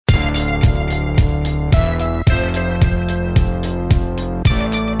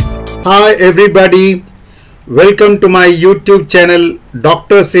Hi everybody, welcome to my YouTube channel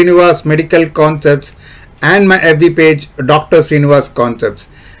Dr.Sreenivas Medical Concepts and my FB page Dr.Sreenivas Concepts.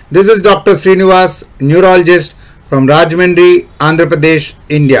 This is Dr. Sreenivas, neurologist from Rajahmundry, Andhra Pradesh,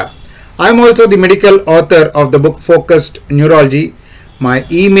 India. I am also the medical author of the book Focused Neurology. My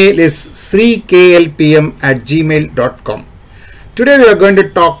email is sreeklpm@gmail.com. Today we are going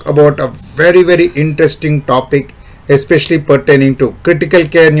to talk about a very interesting topic, especially pertaining to critical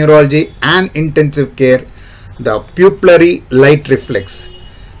care neurology and intensive care, the pupillary light reflex.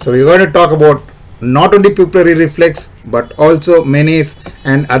 So we're going to talk about not only pupillary reflex but also Menace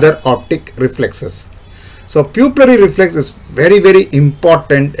and other optic reflexes. So pupillary reflex is very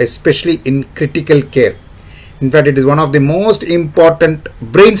important, especially in critical care. In fact, it is one of the most important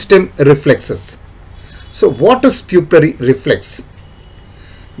brainstem reflexes. So what is pupillary reflex?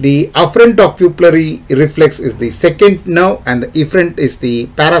 The afferent of pupillary reflex is the second nerve and the efferent is the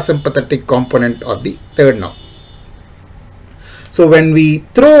parasympathetic component of the third nerve. So when we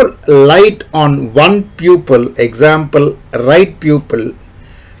throw light on one pupil, example right pupil,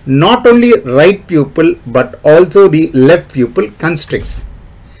 not only right pupil but also the left pupil constricts.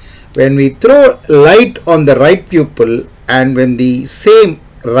 When we throw light on the right pupil and when the same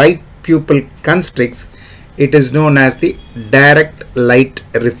right pupil constricts, it is known as the direct light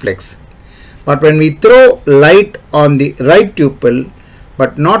reflex. But when we throw light on the right pupil,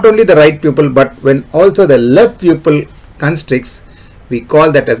 but not only the right pupil but when also the left pupil constricts, we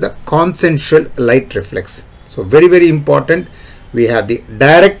call that as the consensual light reflex. So very important. We have the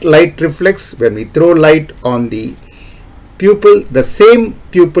direct light reflex. When we throw light on the pupil, the same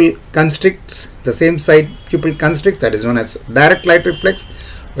pupil constricts, the same side pupil constricts, that is known as direct light reflex.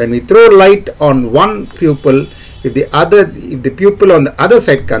 When we throw light on one pupil, if the pupil on the other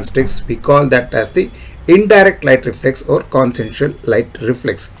side constricts, we call that as the indirect light reflex or consensual light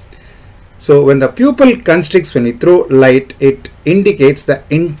reflex. So when the pupil constricts, when we throw light, it indicates the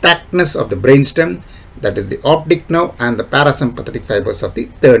intactness of the brainstem, that is the optic nerve and the parasympathetic fibers of the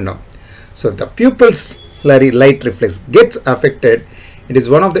third nerve. So if the pupillary light reflex gets affected, it is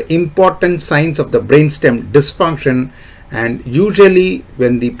one of the important signs of the brainstem dysfunction, and usually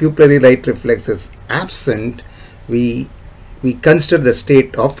when the pupillary light reflex is absent, we consider the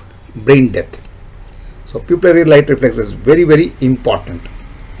state of brain death. So pupillary light reflex is very important.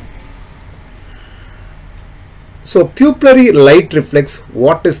 So pupillary light reflex,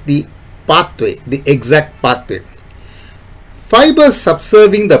 what is the pathway, the exact pathway? Fibers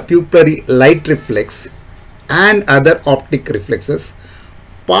subserving the pupillary light reflex and other optic reflexes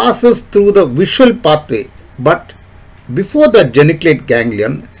passes through the visual pathway, but before the geniculate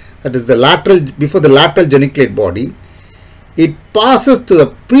ganglion, that is before the lateral geniculate body, it passes to the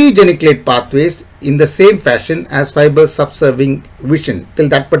pre-geniculate pathways in the same fashion as fibers subserving vision till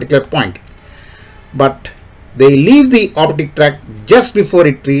that particular point. But they leave the optic tract just before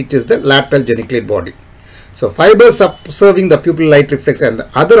it reaches the lateral geniculate body. So fibers subserving the pupillary light reflex and the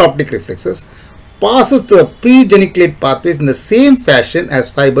other optic reflexes passes to the pre-geniculate pathways in the same fashion as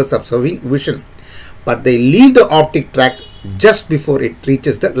fibers subserving vision, but they leave the optic tract just before it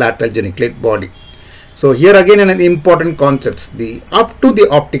reaches the lateral geniculate body. So here again an important concepts, up to the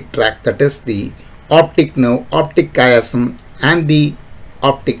optic tract, that is the optic nerve, optic chiasm and the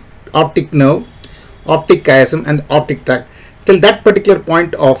optic nerve, optic chiasm and the optic tract, till that particular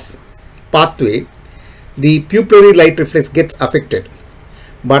point of pathway the pupillary light reflex gets affected.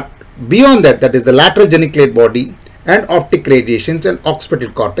 But beyond that, that is the lateral geniculate body and optic radiations and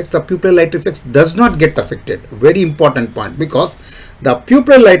occipital cortex, the pupillary light reflex does not get affected. Very important point, because the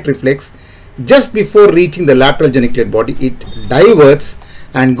pupillary light reflex, just before reaching the lateral geniculate body, it diverts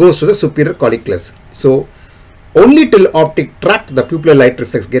and goes to the superior colliculus. So only till optic tract the pupillary light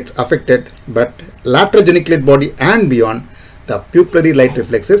reflex gets affected, but lateral geniculate body and beyond, the pupillary light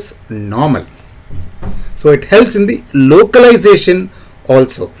reflex is normal. So it helps in the localization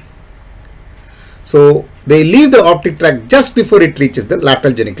also. So they leave the optic tract just before it reaches the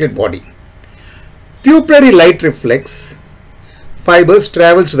lateral geniculate body. Pupillary light reflex fibers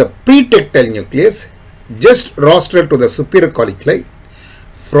travels to the pretectile nucleus, just rostral to the superior colliculi.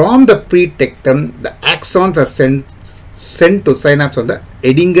 From the pretectum, the axons are sent to synapse on the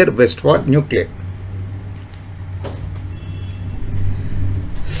Edinger-Westphal nuclei.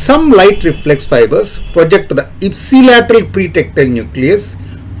 Some light reflex fibers project to the ipsilateral pretectile nucleus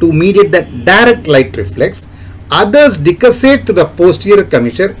to mediate the direct light reflex. Others decussate to the posterior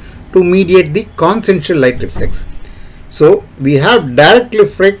commissure to mediate the consensual light reflex. So we have direct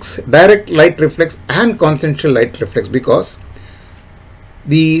light reflex and consensual light reflex because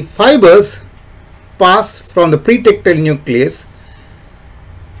the fibers pass from the pretectile nucleus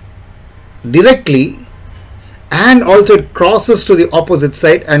directly, and also it crosses to the opposite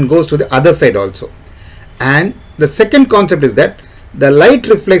side and goes to the other side also. And the second concept is that the light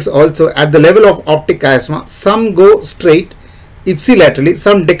reflex also at the level of optic chiasma, some go straight ipsilaterally,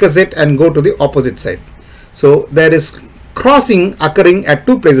 some decussate and go to the opposite side. So there is crossing occurring at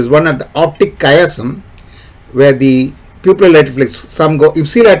two places, one at the optic chiasm where the pupillary light reflex, some go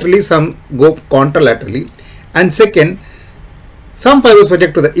ipsilaterally, some go contralaterally, and second, some fibers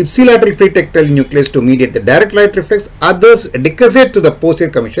project to the ipsilateral pretectal nucleus to mediate the direct light reflex, others decussate to the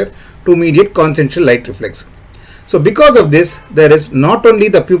posterior commissure to mediate consensual light reflex. So because of this, there is not only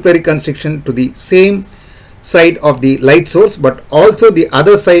the pupillary constriction to the same side of the light source, but also the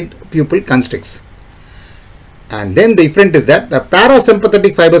other side pupil constricts. And then the difference is that the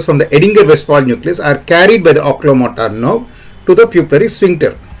parasympathetic fibers from the Edinger-Westphal nucleus are carried by the oculomotor nerve to the pupillary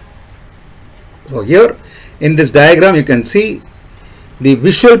sphincter. So here in this diagram you can see the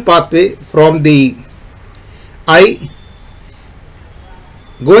visual pathway from the eye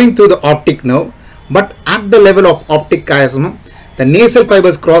going through the optic nerve, but at the level of optic chiasm, the nasal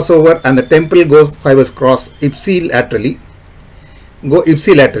fibers cross over and the temporal fibers cross ipsilaterally,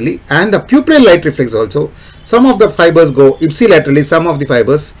 and the pupillary light reflex also, some of the fibers go ipsilaterally, some of the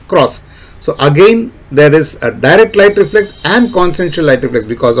fibers cross. So again there is a direct light reflex and consensual light reflex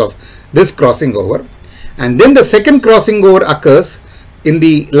because of this crossing over. And then the second crossing over occurs in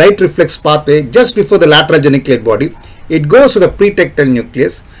the light reflex pathway just before the lateral geniculate body. It goes to the pretectal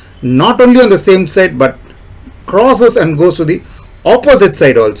nucleus, not only on the same side but crosses and goes to the opposite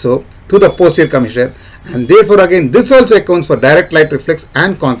side also to the posterior commissure, and therefore again this also accounts for direct light reflex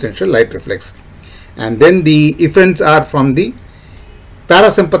and consensual light reflex. And then the efferents are from the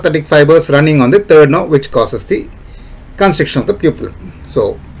parasympathetic fibers running on the third nerve, which causes the constriction of the pupil.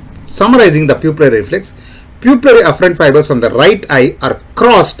 So summarizing the pupillary reflex, pupillary afferent fibers from the right eye are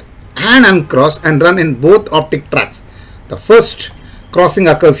crossed and uncrossed and run in both optic tracts. The first crossing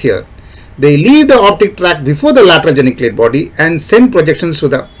occurs here. They leave the optic tract before the lateral geniculate body and send projections to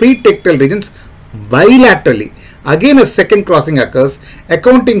the pretectal regions bilaterally. Again a second crossing occurs,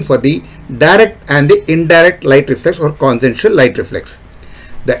 accounting for the direct and the indirect light reflex or consensual light reflex.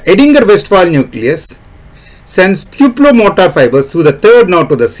 The Edinger-Westphal nucleus sends pupillomotor fibers through the third nerve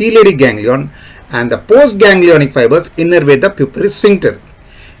to the ciliary ganglion, and the postganglionic fibers innervate the pupillary sphincter.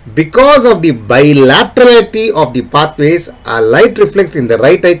 Because of the bilaterality of the pathways, a light reflex in the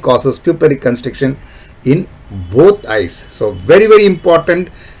right eye causes pupillary constriction in both eyes. So very important.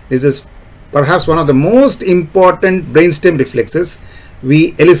 This is perhaps one of the most important brainstem reflexes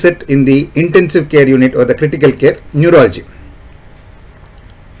we elicit in the intensive care unit or the critical care neurology.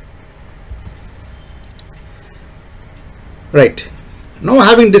 Right. Now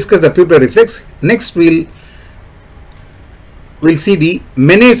having discussed the pupillary reflex, next we'll see the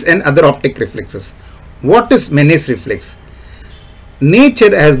Menace and other optic reflexes. What is Menace reflex?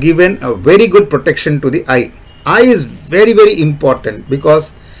 Nature has given a very good protection to the eye. Eye is very important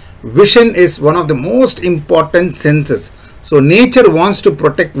because vision is one of the most important senses. So nature wants to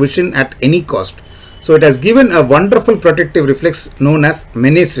protect vision at any cost. So it has given a wonderful protective reflex known as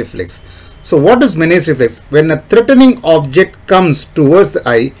Menace reflex. So what is Menace reflex? When a threatening object comes towards the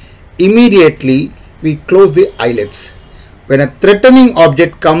eye, immediately we close the eyelids. When a threatening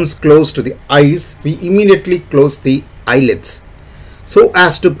object comes close to the eyes, we immediately close the eyelids so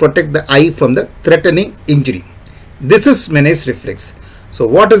as to protect the eye from the threatening injury. This is Menace reflex. So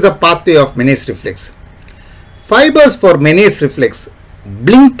what is the pathway of Menace reflex? Fibers for Menace reflex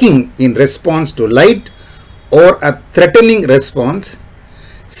blinking in response to light or a threatening response,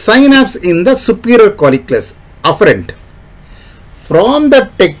 synapse in the superior colliculus afferent. From the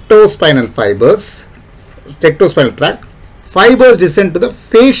tectospinal tract, fibers descend to the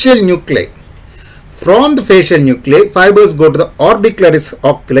facial nuclei. From the facial nuclei, fibers go to the orbicularis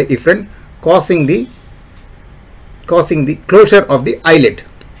oculi efferent, causing the closure of the eyelid.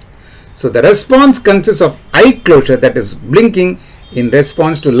 So the response consists of eye closure, that is blinking in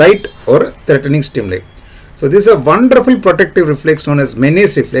response to light or threatening stimuli. So this is a wonderful protective reflex known as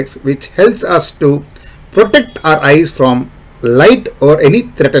Menace reflex, which helps us to protect our eyes from light or any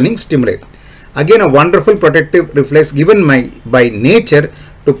threatening stimuli. Again, a wonderful protective reflex given by nature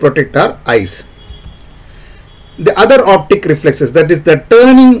to protect our eyes. The other optic reflexes, that is the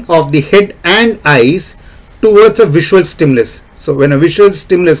turning of the head and eyes towards a visual stimulus. So when a visual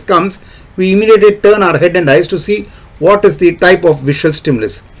stimulus comes, we immediately turn our head and eyes to see what is the type of visual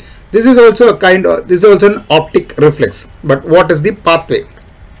stimulus. This is also an optic reflex. But what is the pathway?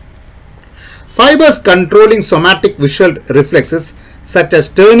 Fibers controlling somatic visual reflexes such as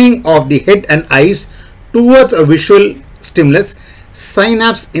turning of the head and eyes towards a visual stimulus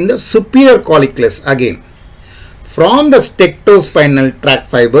synapse in the superior colliculus again. From the tectospinal tract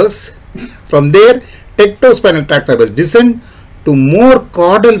fibers, from there tectospinal tract fibers descend to more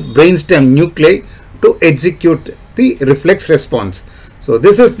caudal brainstem nuclei to execute the reflex response. So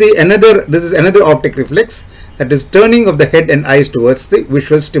this is another optic reflex, that is turning of the head and eyes towards the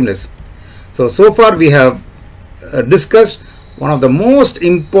visual stimulus. So far we have discussed one of the most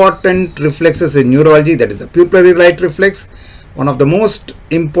important reflexes in neurology, that is the pupillary light reflex, one of the most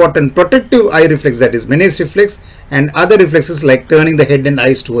important protective eye reflex, that is Menace reflex, and other reflexes like turning the head and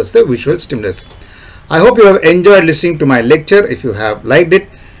eyes towards the visual stimulus. I hope you have enjoyed listening to my lecture. If you have liked it,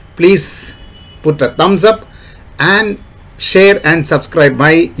 please put a thumbs up and share and subscribe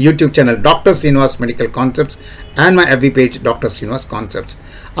my YouTube channel Dr. Sreenivas Medical Concepts and my FB page Dr. Sreenivas Concepts.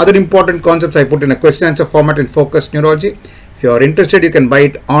 Other important concepts I put in a question answer format in Focused Neurology. If you are interested, you can buy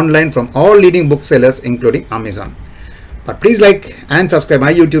it online from all leading booksellers including Amazon. But please like and subscribe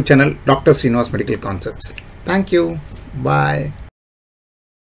my YouTube channel Dr. Sreenivas Medical Concepts. Thank you. Bye.